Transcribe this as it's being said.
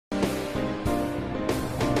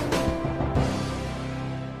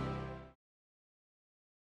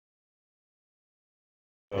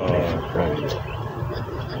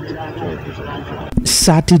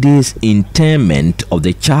Saturday's interment of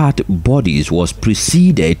the charred bodies was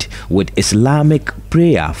preceded with Islamic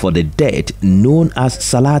prayer for the dead known as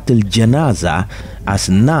Ṣalāt al-Janāzah, as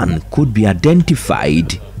none could be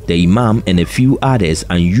identified. The imam and a few others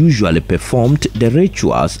unusually performed the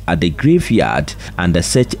rituals at the graveyard under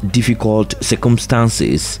such difficult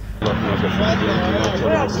circumstances.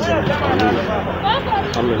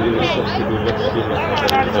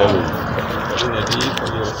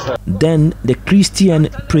 Then the Christian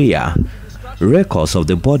prayer. Records of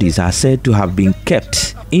the bodies are said to have been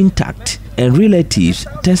kept intact, and relatives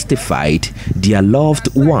testified their loved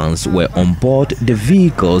ones were on board the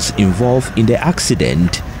vehicles involved in the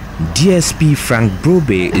accident. DSP Frank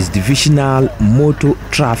Brobe is Divisional Motor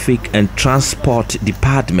Traffic and Transport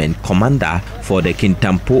Department Commander for the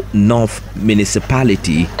Kintampo North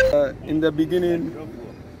Municipality. In the beginning,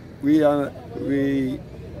 we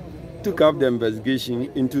took up the investigation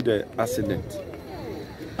into the accident,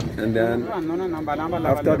 and then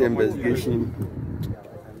after the investigation,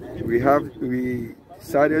 we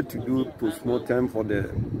decided to do postmortem for the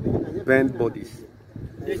burnt bodies.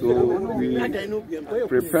 So we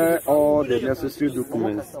prepare all the necessary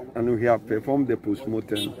documents, and we have performed the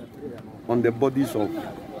postmortem on the bodies of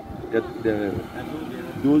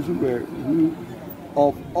those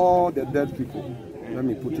of all the dead people. Let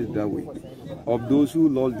me put it that way. Of those who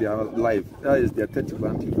lost their life, that is the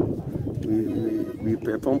 31 people. We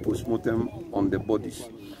perform postmortem on the bodies,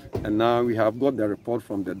 and now we have got the report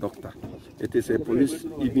from the doctor. It is a police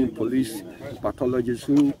pathologist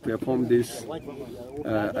who performed this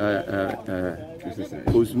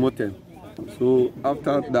postmortem. So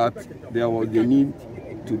after that, there was the need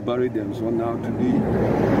to bury them. So now today,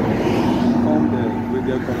 with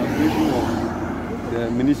the collaboration of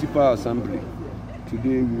the municipal assembly,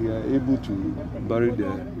 today we are able to bury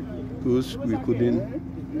those we couldn't.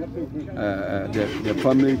 The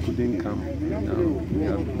family couldn't come. Now we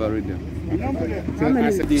have buried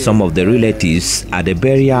them. Some of the relatives at the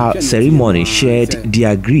burial ceremony shared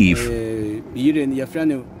their grief.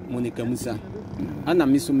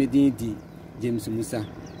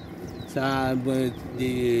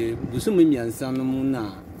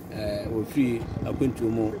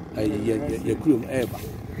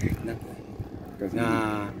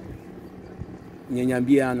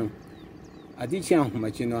 Adichia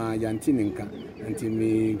machino yantininka anti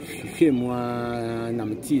me hwehwemu na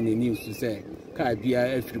meti ne news say ka bia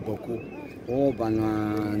afriboko o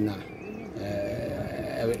bana na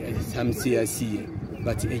samsiasi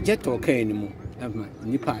but e jet okay ni mu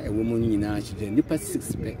nipa ewo mu nyina chide nipa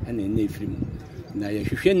 6 pe na na afrimu na ye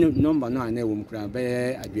hwehwe number no ana ewo mkura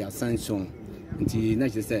be aduasan so anti na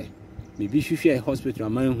che say me bi hwehwe hospital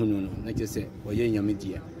amanhunu no na che say oye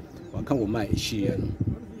nyamedia waka wo ma ehie no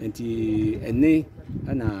nti ene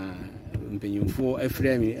ana mpenyimfo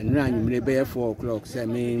afremi enra anyimre be 4 o'clock say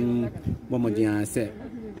me bomodian say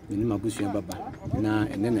ni magusu baba na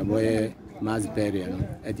ene na boye mass burial no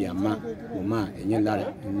e dia ma wo ma enye lare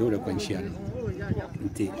no rekonchia no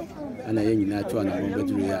nti ana ye nyina to na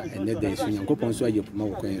bombaduru ya ene den so nyankopon so aye poma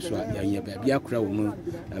wo kwen so ya ye ba bia kura wo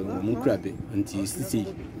mu kura be nti sisi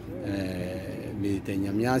me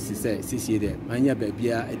tenyamia sisi sisi de manya ba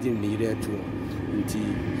bia edi mire to nti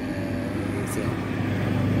se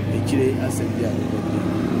ejire asabia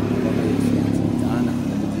ana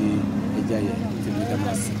di ejaye timi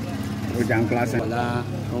damas o jan class wala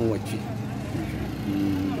on wachi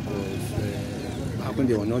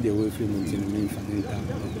akunde wono de we film ntini mi fanita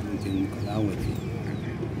ntini kala wachi.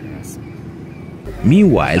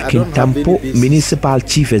 Meanwhile, Kintampo Municipal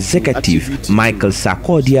Chief Executive Michael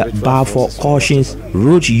Sarkodia Balfour cautions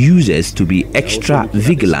road users to be extra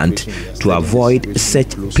vigilant to avoid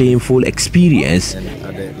such painful experience.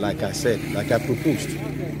 Like I said, like I proposed,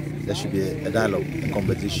 there should be a dialogue, a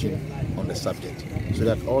conversation on the subject, so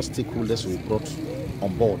that all stakeholders will be brought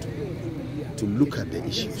on board to look at the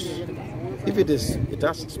issues. If it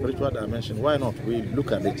has spiritual dimension, why not? We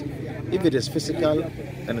look at it. If it is physical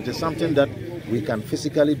and it is something that we can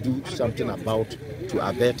physically do something about to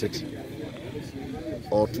avert it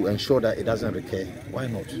or to ensure that it doesn't recur, why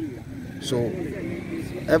not? So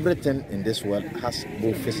everything in this world has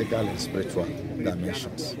both physical and spiritual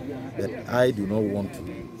dimensions. But I do not want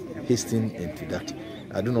to hasten into that.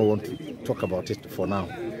 I do not want to talk about it for now.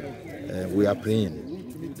 We are praying.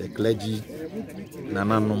 The clergy,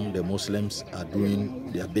 Nananum, the Muslims are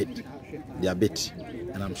doing their bit,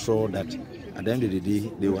 and I'm sure that at the end of the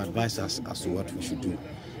day, they will advise us as to what we should do.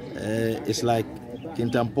 It's like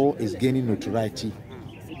Kintampo is gaining notoriety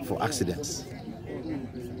for accidents.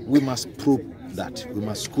 We must probe that. We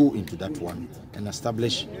must go into that one and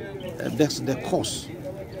establish the course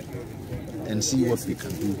and see what we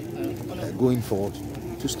can do going forward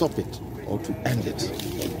to stop it or to end it.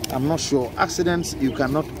 I'm not sure. Accidents, you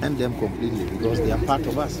cannot end them completely because they are part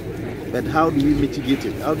of us. But how do we mitigate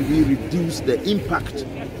it? How do we reduce the impact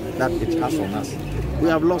that it has on us? We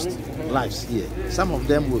have lost lives here. Some of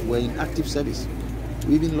them were in active service.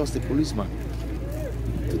 We even lost a policeman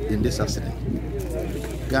in this accident.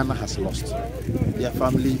 Ghana has lost. Their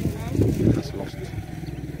family has lost.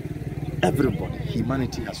 Everybody,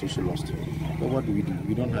 humanity has also lost. But what do?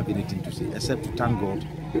 We don't have anything to say except to thank God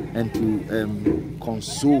and to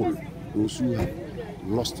console those who have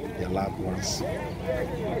lost their loved ones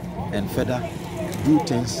and further do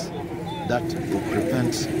things that will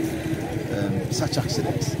prevent such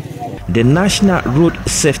accidents. The National Road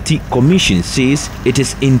Safety Commission says it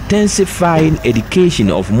is intensifying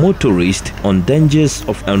education of motorists on dangers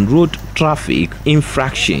of on-road traffic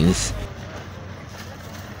infractions.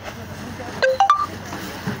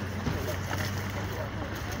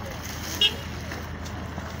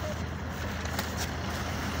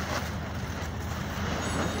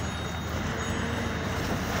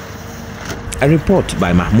 A report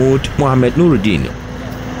by Mahmoud Mohammed Nuruddin.